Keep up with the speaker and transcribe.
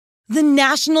The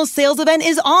national sales event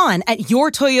is on at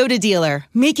your Toyota dealer,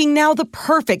 making now the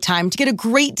perfect time to get a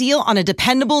great deal on a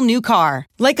dependable new car.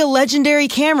 Like a legendary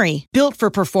Camry, built for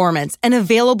performance and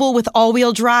available with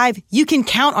all-wheel drive, you can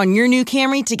count on your new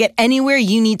Camry to get anywhere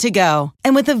you need to go.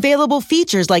 And with available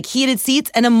features like heated seats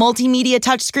and a multimedia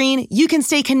touchscreen, you can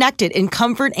stay connected in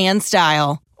comfort and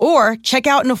style. Or check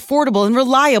out an affordable and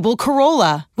reliable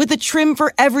Corolla with a trim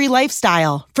for every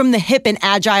lifestyle, from the hip and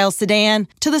agile sedan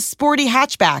to the sporty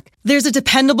hatchback. There's a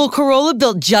dependable Corolla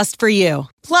built just for you.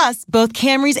 Plus, both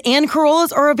Camrys and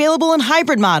Corollas are available in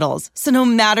hybrid models, so no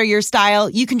matter your style,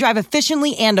 you can drive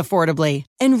efficiently and affordably.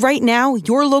 And right now,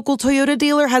 your local Toyota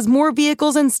dealer has more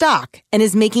vehicles in stock and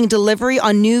is making delivery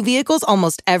on new vehicles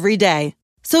almost every day.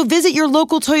 So visit your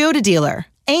local Toyota dealer.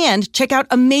 And check out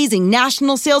amazing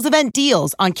national sales event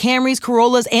deals on Camrys,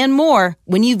 Corollas, and more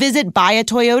when you visit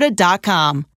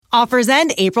buyatoyota.com. Offers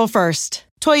end April 1st.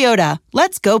 Toyota,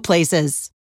 let's go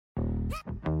places.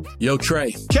 Yo,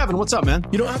 Trey. Kevin, what's up, man?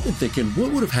 You know, I've been thinking,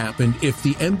 what would have happened if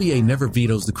the NBA never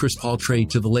vetoes the Chris Paul trade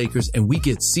to the Lakers and we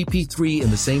get CP3 in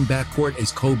the same backcourt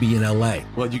as Kobe in LA?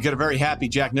 Well, you get a very happy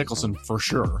Jack Nicholson, for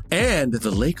sure. And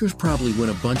the Lakers probably win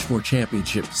a bunch more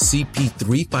championships.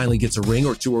 CP3 finally gets a ring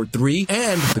or two or three,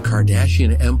 and the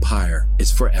Kardashian empire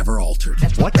is forever altered.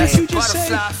 What did you just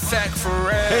say?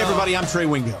 Hey, everybody, I'm Trey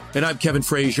Wingo. And I'm Kevin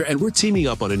Frazier, and we're teaming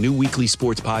up on a new weekly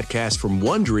sports podcast from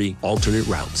Wondery, Alternate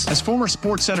Routes. As former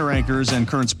Sports Center anchors and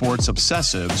current sports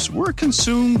obsessives, we're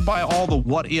consumed by all the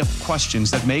what-if questions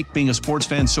that make being a sports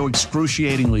fan so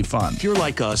excruciatingly fun. If you're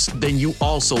like us, then you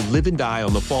also live and die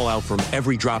on the fallout from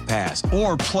every drop pass.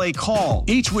 Or play call.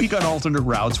 Each week on Alternate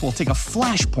Routes, we'll take a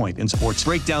flashpoint in sports,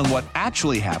 break down what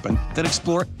actually happened, then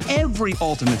explore every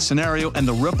alternate scenario and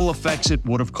the ripple effects it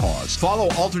would have caused. Follow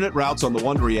Alternate Routes on the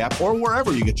Wondery app or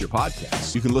wherever you get your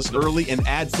podcasts. You can listen early and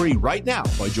ad-free right now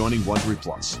by joining Wondery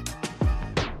Plus.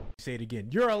 Say it again.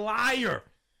 You're a liar.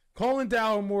 Calling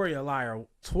Daryl Morey a liar.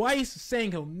 Twice saying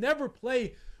he'll never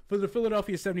play for the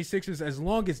Philadelphia 76ers as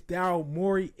long as Daryl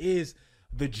Morey is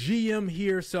the GM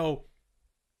here. So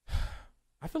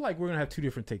I feel like we're going to have two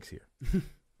different takes here. I'm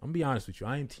going to be honest with you.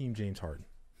 I am Team James Harden.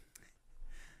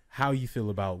 How you feel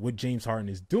about what James Harden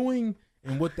is doing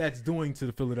and what that's doing to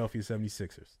the Philadelphia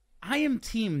 76ers? I am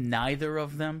team neither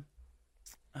of them.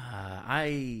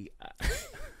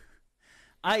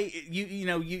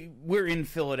 We're in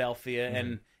Philadelphia,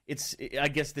 and I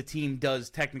guess the team does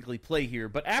technically play here.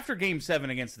 But after Game 7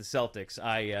 against the Celtics,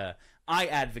 I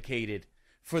advocated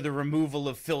for the removal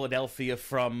of Philadelphia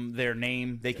from their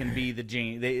name. They can be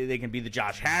they can be the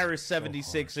Josh Harris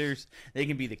 76ers. They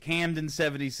can be the Camden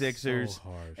 76ers. So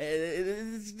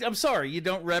harsh. I'm sorry, you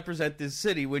don't represent this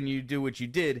city when you do what you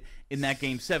did in that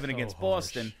Game 7 against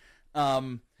Boston.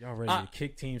 Y'all ready to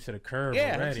kick teams to the curb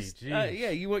already?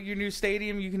 You want your new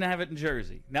stadium? You can have it in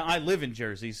Jersey. Now I live in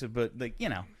Jersey, but you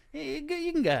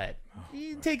can go ahead.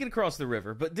 You take it across the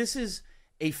river. But this is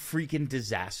a freaking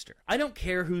disaster. I don't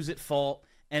care who's at fault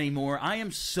anymore. I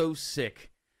am so sick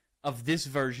of this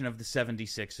version of the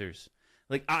 76ers.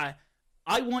 Like I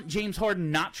want James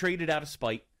Harden not traded out of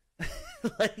spite.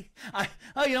 You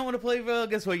don't want to play? Well,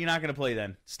 guess what? You're not going to play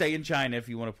then. Stay in China if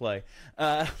you want to play.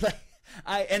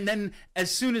 And then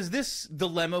as soon as this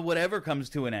dilemma, whatever, comes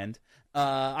to an end,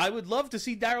 I would love to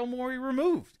see Daryl Morey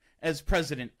removed as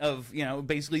president of,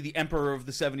 basically the emperor of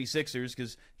the 76ers,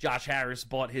 because Josh Harris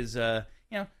bought his,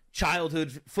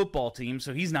 childhood football team,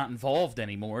 so he's not involved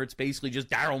anymore. It's basically just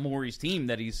Daryl Morey's team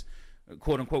that he's,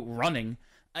 quote-unquote, running.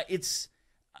 It's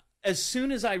as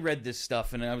soon as I read this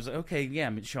stuff, and I was like, okay, yeah,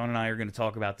 Sean and I are going to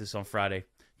talk about this on Friday,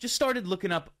 just started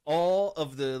looking up all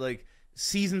of the,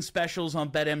 season specials on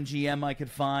BetMGM I could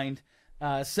find.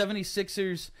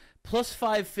 76ers plus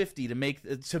 550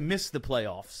 to miss the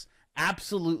playoffs.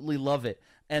 Absolutely love it.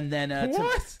 And then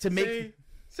to make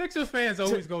Sixers fans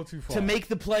always go too far. To make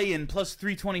the play in plus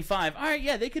 325. All right,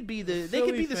 yeah, they could be the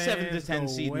 7 to 10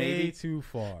 seed maybe. Way too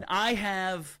far. I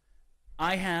have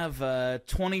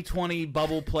 2020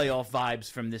 bubble playoff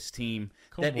vibes from this team.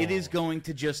 It is going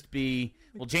to just be,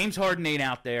 James Harden ain't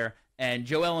out there, and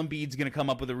Joel Embiid's going to come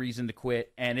up with a reason to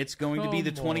quit, and it's going to be the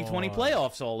 2020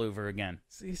 playoffs all over again.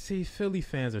 See, Philly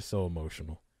fans are so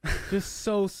emotional. Just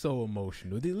so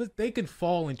emotional. They can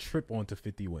fall and trip onto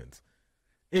 50 wins.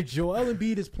 If Joel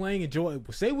Embiid is playing,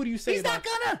 say what do you say? He's not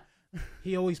gonna.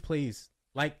 He always plays.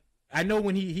 I know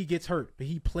when he gets hurt, but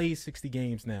he plays 60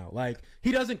 games now.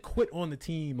 He doesn't quit on the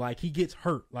team. He gets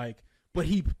hurt. But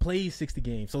he plays 60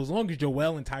 games. So as long as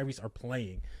Joel and Tyrese are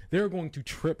playing, they're going to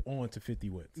trip on to 50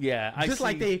 wins. Yeah.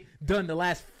 Like they've done the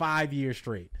last 5 years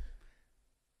straight.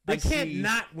 They can't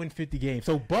not win 50 games.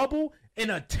 So bubble in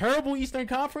a terrible Eastern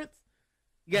Conference?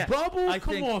 Yeah, Bubble?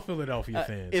 Come on, Philadelphia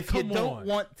fans. If Come you don't on.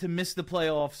 want to miss the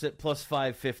playoffs at plus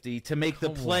 550, to make the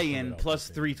play-in plus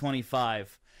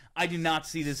 325, I do not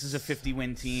see this as a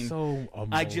 50-win team. So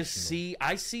emotional.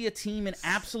 I see a team in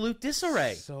absolute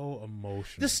disarray. So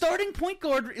emotional. The starting point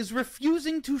guard is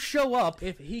refusing to show up.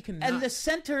 If he cannot, and the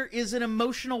center is an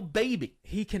emotional baby.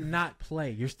 He cannot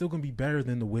play. You're still going to be better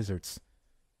than the Wizards.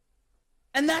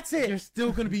 And that's it. You're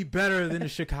still going to be better than the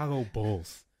Chicago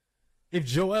Bulls. If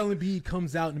Joel Embiid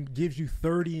comes out and gives you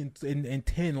 30 and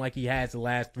 10 like he has the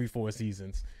last 3-4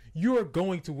 seasons, you're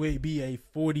going to be a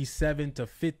 47 to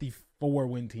 54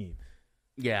 win team.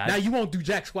 Yeah. Now, you won't do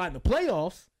jack squat in the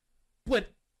playoffs, but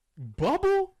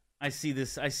bubble? I see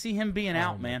this. I see him being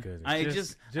out, man.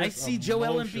 Goodness. I see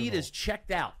Joel Embiid as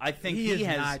checked out. I think he is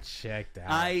has not checked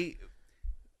out.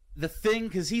 The thing,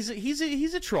 because he's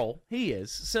a troll. He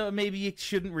is. So maybe you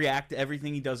shouldn't react to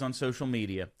everything he does on social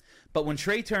media. But when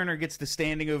Trey Turner gets the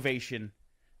standing ovation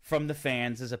from the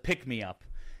fans as a pick-me-up,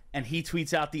 and he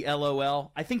tweets out the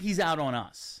LOL, I think he's out on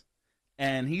us.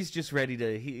 And he's just ready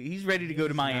to he's ready to go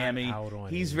to Miami.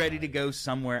 He's ready to go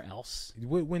somewhere else.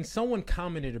 When someone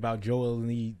commented about Joel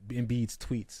Embiid's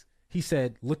tweets, he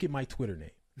said, "Look at my Twitter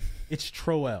name. It's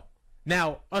Troel."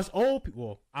 Now, us old people,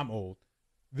 well, I'm old.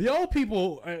 The old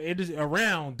people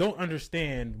around don't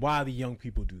understand why the young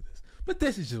people do this. But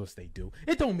this is just what they do.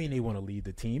 It don't mean they want to lead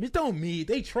the team. It don't mean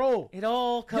they troll. It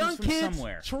all comes young from kids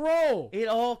somewhere. Troll. It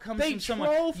all comes from somewhere.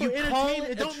 They troll for you entertainment.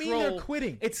 it It don't mean they're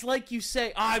quitting. It's like you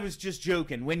say, "I was just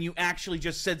joking," when you actually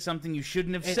just said something you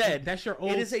shouldn't have said. And that's your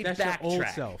old. It is a that's backtrack. your old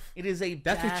self. It is a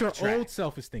That's what your old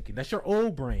self is thinking. That's your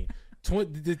old brain.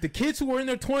 The kids who are in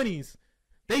their 20s,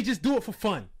 they just do it for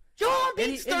fun. Joel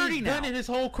Embiid's 30 he's now. done it his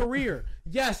whole career.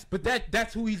 Yes, but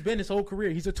that's who he's been his whole career.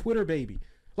 He's a Twitter baby.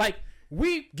 Like,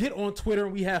 we get on Twitter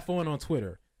and we have fun on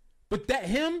Twitter. But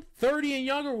him, 30 and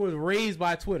younger, was raised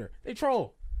by Twitter. They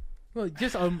troll. Look,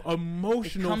 just an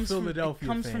emotional Philadelphia It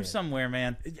comes fan. from somewhere,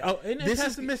 man. And it's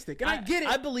pessimistic. And I get it.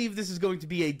 I believe this is going to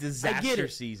be a disaster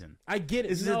season. I get it.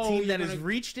 This is a team that has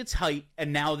reached its height,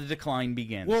 and now the decline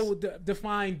begins. Well,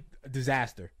 define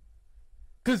disaster.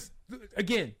 Because,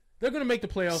 again, they're going to make the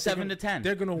playoffs. 7 to 10.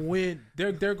 They're going to win.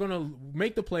 They're going to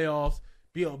make the playoffs,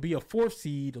 be a fourth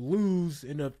seed, lose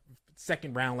in the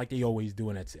second round like they always do,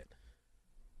 and that's it.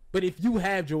 But if you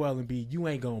have Joel Embiid, you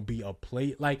ain't going to be a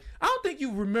play. Like, I don't think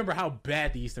you remember how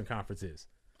bad the Eastern Conference is.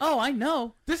 Oh, I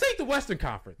know. This ain't the Western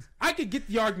Conference. I could get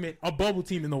the argument, a bubble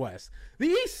team in the West. The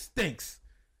East stinks.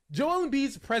 Joel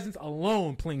Embiid's presence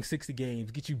alone playing 60 games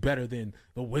gets you better than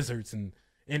the Wizards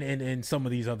and some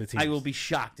of these other teams. I will be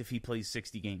shocked if he plays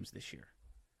 60 games this year.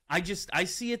 I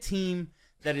see a team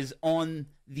that is on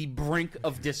the brink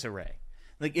of disarray.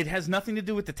 Like, it has nothing to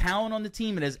do with the talent on the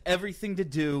team. It has everything to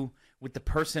do with the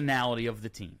personality of the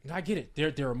team. I get it.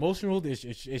 They're emotional.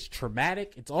 It's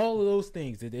traumatic. It's all of those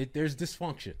things. There's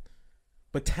dysfunction.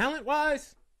 But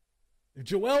talent-wise, if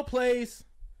Joel plays,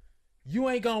 you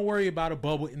ain't going to worry about a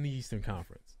bubble in the Eastern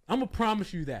Conference. I'm going to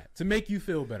promise you that to make you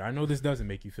feel better. I know this doesn't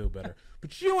make you feel better.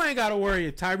 But you ain't got to worry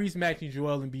if Tyrese Maxey and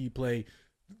Joel Embiid play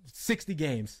 60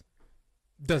 games.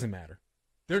 Doesn't matter.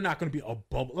 They're not going to be a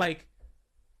bubble. Like,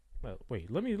 well, wait,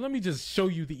 let me just show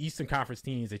you the Eastern Conference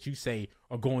teams that you say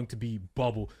are going to be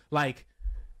bubble. Like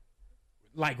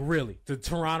really, the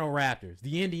Toronto Raptors,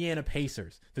 the Indiana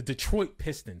Pacers, the Detroit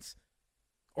Pistons,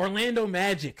 Orlando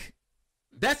Magic.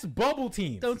 That's bubble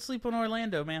teams. Don't sleep on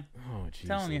Orlando, man. Oh, jeez,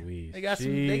 telling Louise.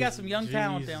 You, they got some young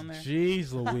talent down there.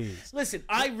 Jeez, Louise. Listen,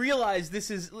 I realize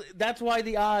that's why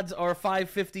the odds are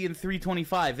 550 and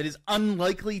 325. It is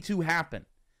unlikely to happen.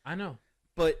 I know.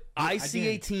 But I see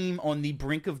a team on the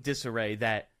brink of disarray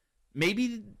that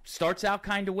maybe starts out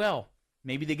kind of well.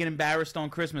 Maybe they get embarrassed on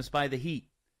Christmas by the Heat,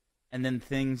 and then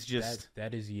things just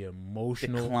that is the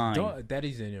emotional decline. That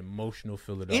is an emotional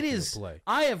Philadelphia play.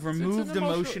 I have removed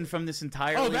emotion from this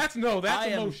entirely. Oh, that's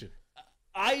emotion.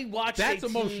 I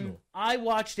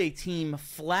watched a team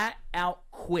flat out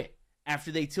quit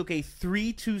after they took a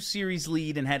 3-2 series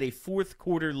lead and had a fourth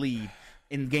quarter lead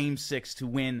in Game 6 to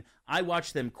win. I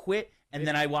watched them quit. And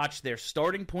then I watched their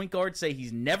starting point guard say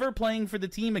he's never playing for the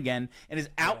team again and is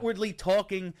outwardly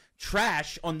talking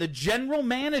trash on the general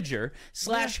manager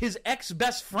 / his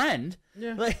ex-best friend.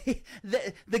 Yeah. Like,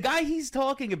 the guy he's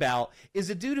talking about is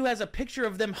a dude who has a picture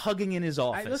of them hugging in his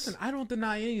office. Listen, I don't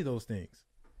deny any of those things.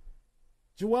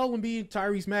 Joel Embiid,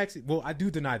 Tyrese Maxey, well, I do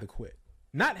deny the quit.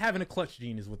 Not having a clutch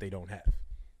gene is what they don't have.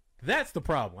 That's the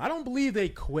problem. I don't believe they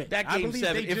quit. That I game believe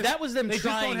 7. If that was them they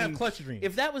trying, just don't have clutch dreams.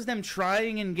 if that was them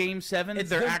trying in Game 7,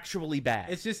 they're actually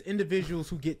bad. It's just individuals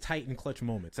who get tight in clutch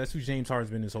moments. That's who James Harden's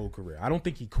been his whole career. I don't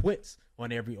think he quits when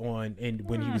he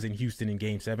was in Houston in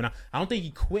Game 7. I don't think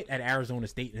he quit at Arizona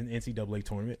State in the NCAA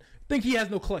tournament. I think he has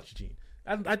no clutch gene.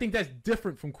 I think that's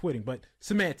different from quitting. But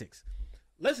semantics.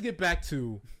 Let's get back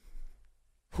to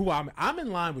who I'm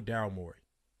in line with Daryl Morey.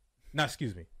 No,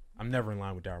 excuse me. I'm never in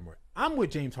line with Daryl Morey. I'm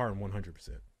with James Harden 100%.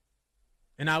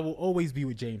 And I will always be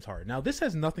with James Harden. Now, this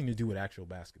has nothing to do with actual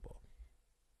basketball.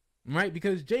 Right?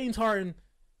 Because James Harden,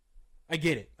 I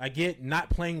get it. I get not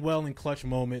playing well in clutch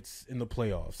moments in the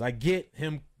playoffs. I get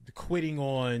him quitting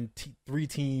on 3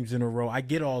 teams in a row. I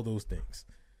get all those things.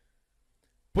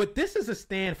 But this is a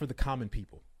stand for the common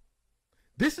people.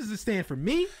 This is a stand for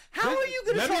me. How are you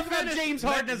going to talk about James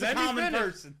Harden as a common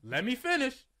person? Let me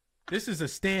finish. This is a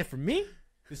stand for me.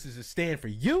 This is a stand for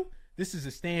you. This is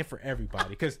a stand for everybody.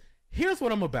 Because here's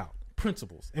what I'm about.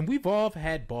 Principles. And we've all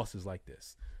had bosses like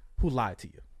this who lie to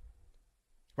you.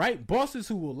 Right? Bosses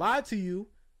who will lie to you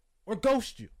or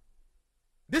ghost you.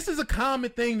 This is a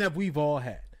common thing that we've all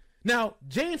had. Now,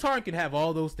 James Harden can have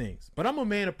all those things, but I'm a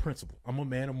man of principle. I'm a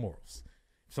man of morals.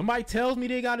 If somebody tells me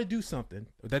they got to do something,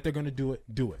 or that they're going to do it,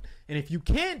 do it. And if you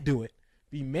can't do it,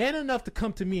 be man enough to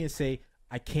come to me and say,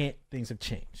 I can't, things have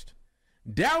changed.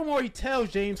 Daryl Morey tells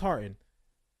James Harden,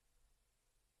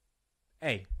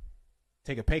 hey,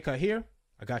 take a pay cut here.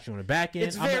 I got you on the back end.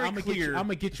 It's very clear. I'm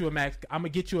gonna get you a max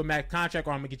contract,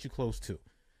 or I'm gonna get you close to.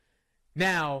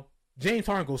 Now, James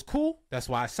Harden goes, cool. That's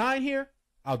why I signed here.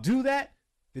 I'll do that.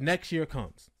 The next year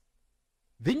comes.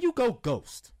 Then you go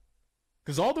ghost.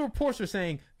 Because all the reports are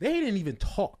saying they didn't even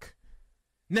talk.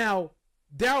 Now,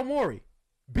 Daryl Morey,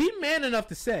 be man enough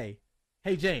to say,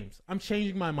 hey, James, I'm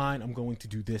changing my mind. I'm going to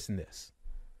do this and this.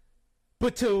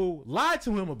 But to lie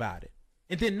to him about it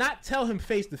and then not tell him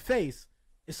face to face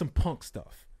is some punk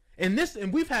stuff. And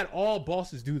we've had all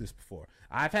bosses do this before.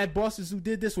 I've had bosses who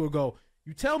did this where go,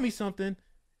 you tell me something,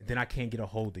 and then I can't get a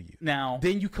hold of you. Now,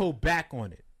 then you go back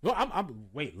on it. Well,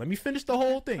 wait, let me finish the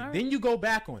whole thing. Right. Then you go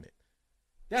back on it.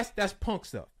 That's punk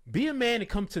stuff. Be a man and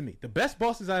come to me. The best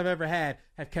bosses I've ever had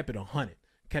have kept it 100,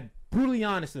 kept brutally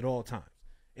honest at all times.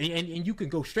 And you can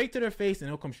go straight to their face and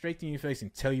they'll come straight to your face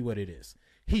and tell you what it is.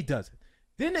 He doesn't.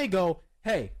 Then they go,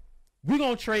 hey, we're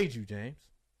going to trade you, James.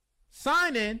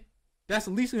 Sign in. That's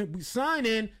the least we sign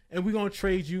in and we're going to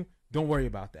trade you. Don't worry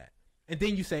about that. And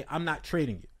then you say, I'm not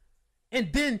trading you.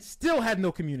 And then still have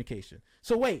no communication.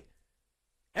 So wait.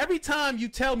 Every time you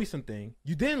tell me something,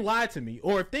 you then lie to me,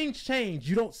 or if things change,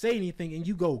 you don't say anything and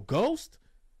you go ghost.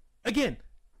 Again,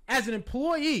 as an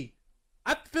employee,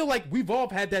 I feel like we've all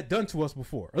had that done to us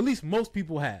before, or at least most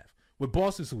people have, with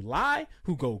bosses who lie,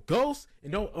 who go ghost,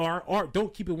 and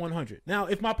don't keep it 100. Now,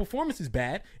 if my performance is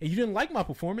bad and you didn't like my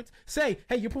performance, say,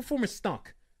 hey, your performance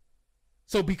stunk.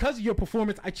 So because of your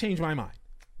performance, I changed my mind.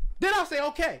 Then I'll say,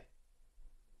 okay,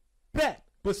 bet.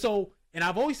 But so... And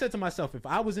I've always said to myself, if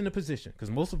I was in a position, because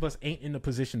most of us ain't in the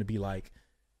position to be like,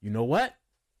 you know what?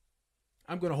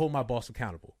 I'm going to hold my boss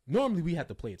accountable. Normally, we have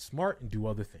to play it smart and do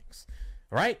other things.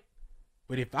 All right?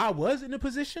 But if I was in a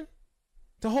position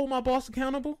to hold my boss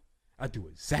accountable, I'd do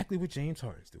exactly what James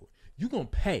Harden's doing. You're going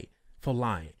to pay for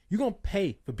lying. You're going to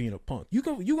pay for being a punk. You're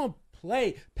going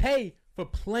to pay for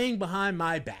playing behind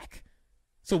my back.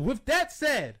 So with that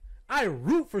said, I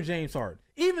root for James Harden.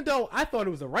 Even though I thought it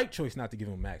was the right choice not to give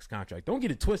him a max contract. Don't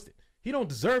get it twisted. He don't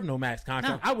deserve no max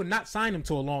contract. No. I would not sign him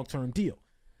to a long-term deal.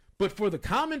 But for the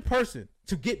common person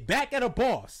to get back at a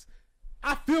boss,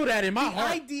 I feel that in my heart.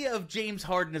 The idea of James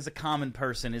Harden as a common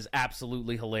person is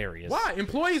absolutely hilarious. Why?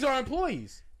 Employees are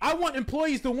employees. I want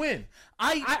employees to win.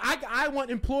 I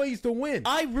want employees to win.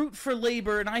 I root for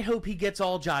labor, and I hope he gets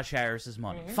all Josh Harris's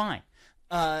money. Mm-hmm. Fine.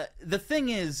 The thing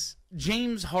is,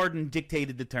 James Harden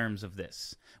dictated the terms of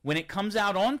this. When it comes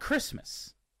out on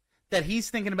Christmas that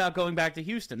he's thinking about going back to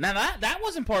Houston. Now, that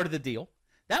wasn't part of the deal.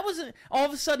 That wasn't all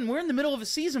of a sudden we're in the middle of a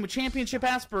season with championship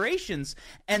aspirations,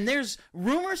 and there's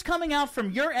rumors coming out from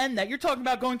your end that you're talking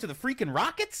about going to the freaking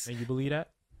Rockets. And you believe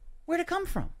that? Where'd it come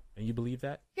from? And you believe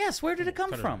that? Yes, where did it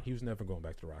come from? He was never going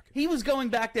back to the Rockets. He was going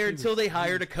back there until they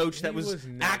hired a coach that was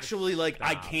actually like,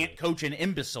 I can't coach an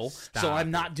imbecile, so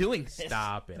I'm not doing this.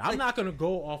 Stop it. I'm not going to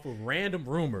go off of random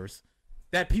rumors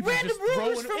that people just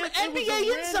rumors from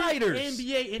NBA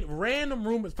insiders. Random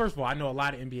rumors. First of all, I know a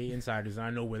lot of NBA insiders, and I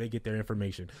know where they get their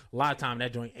information. A lot of time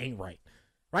that joint ain't right.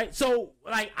 Right? So,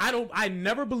 like, I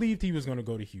never believed he was going to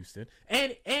go to Houston.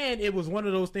 And it was one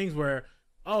of those things where,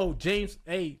 oh, James,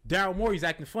 hey, Daryl Morey's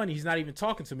acting funny. He's not even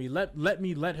talking to me. Let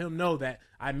him know that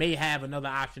I may have another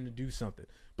option to do something.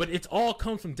 But it all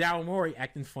comes from Daryl Morey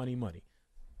acting funny money.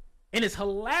 And it's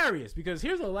hilarious because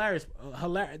here's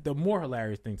the more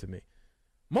hilarious thing to me.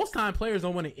 Most time players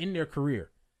don't want to end their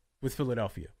career with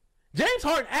Philadelphia. James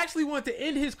Harden actually wanted to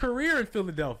end his career in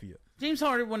Philadelphia. James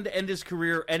Harden wanted to end his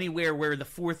career anywhere where the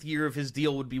fourth year of his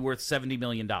deal would be worth $70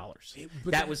 million.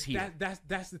 That was here.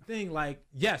 That's the thing. Like,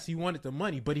 yes, he wanted the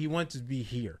money, but he wanted to be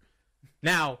here.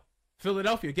 Now,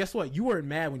 Philadelphia, guess what? You weren't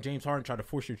mad when James Harden tried to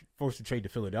force the trade to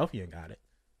Philadelphia and got it.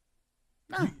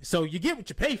 No. So you get what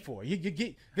you pay for. You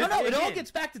get. It all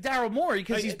gets back to Daryl Morey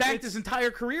because he's banked his entire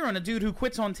career on a dude who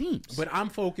quits on teams. But I'm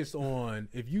focused on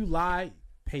if you lie,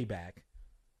 payback.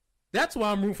 That's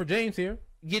why I'm rooting for James here.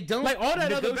 You don't like all that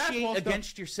negotiate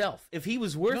against yourself. If he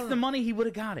was worth the money, he would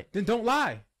have got it. Then don't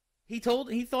lie. He thought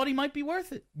he might be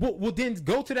worth it. Well, then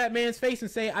go to that man's face and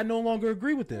say, "I no longer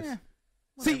agree with this." Yeah,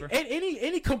 see,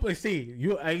 any company,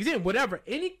 whatever,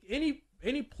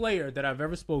 any player that I've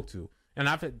ever spoke to, and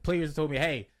I've had players told me,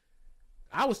 "Hey,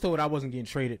 I was told I wasn't getting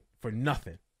traded for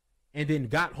nothing," and then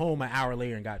got home an hour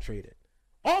later and got traded.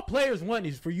 All players want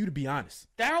is for you to be honest.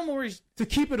 Daryl Morey's to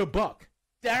keep it a buck.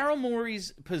 Daryl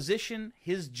Morey's position,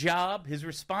 his job, his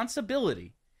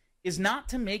responsibility is not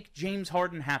to make James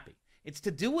Harden happy. It's to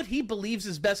do what he believes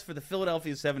is best for the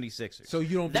Philadelphia 76ers. So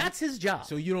you don't That's his job.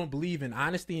 So you don't believe in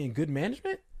honesty and good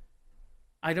management?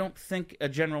 I don't think a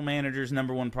general manager's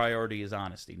number one priority is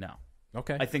honesty, no.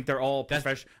 Okay. I think they're all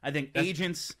professional. I think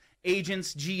agents,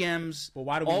 GMs,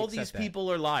 all these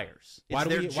people are liars. It's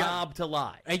their job to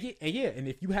lie. And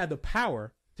if you had the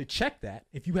power to check that,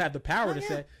 if you have the power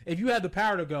say, if you have the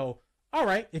power to go, all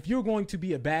right, if you're going to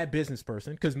be a bad business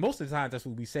person, because most of the time that's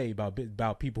what we say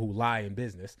about people who lie in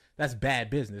business, that's bad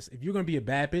business. If you're going to be a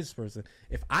bad business person,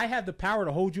 if I have the power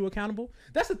to hold you accountable,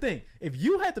 that's the thing. If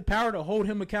you had the power to hold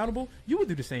him accountable, you would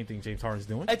do the same thing James Harden's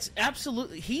doing. It's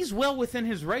absolutely, he's well within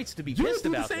his rights to be pissed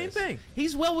about this. You would do the same thing.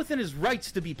 He's well within his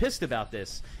rights to be pissed about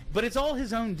this, but it's all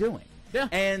his own doing. Yeah,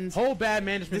 and hold bad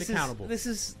management accountable. This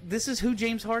is who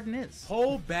James Harden is.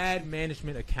 Hold bad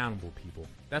management accountable, people.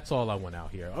 That's all I want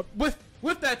out here.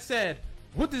 With that said,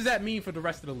 what does that mean for the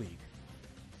rest of the league?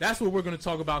 That's what we're going to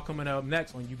talk about coming up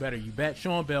next on You Better You Bet.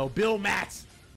 Sean Bell, Bill Matz,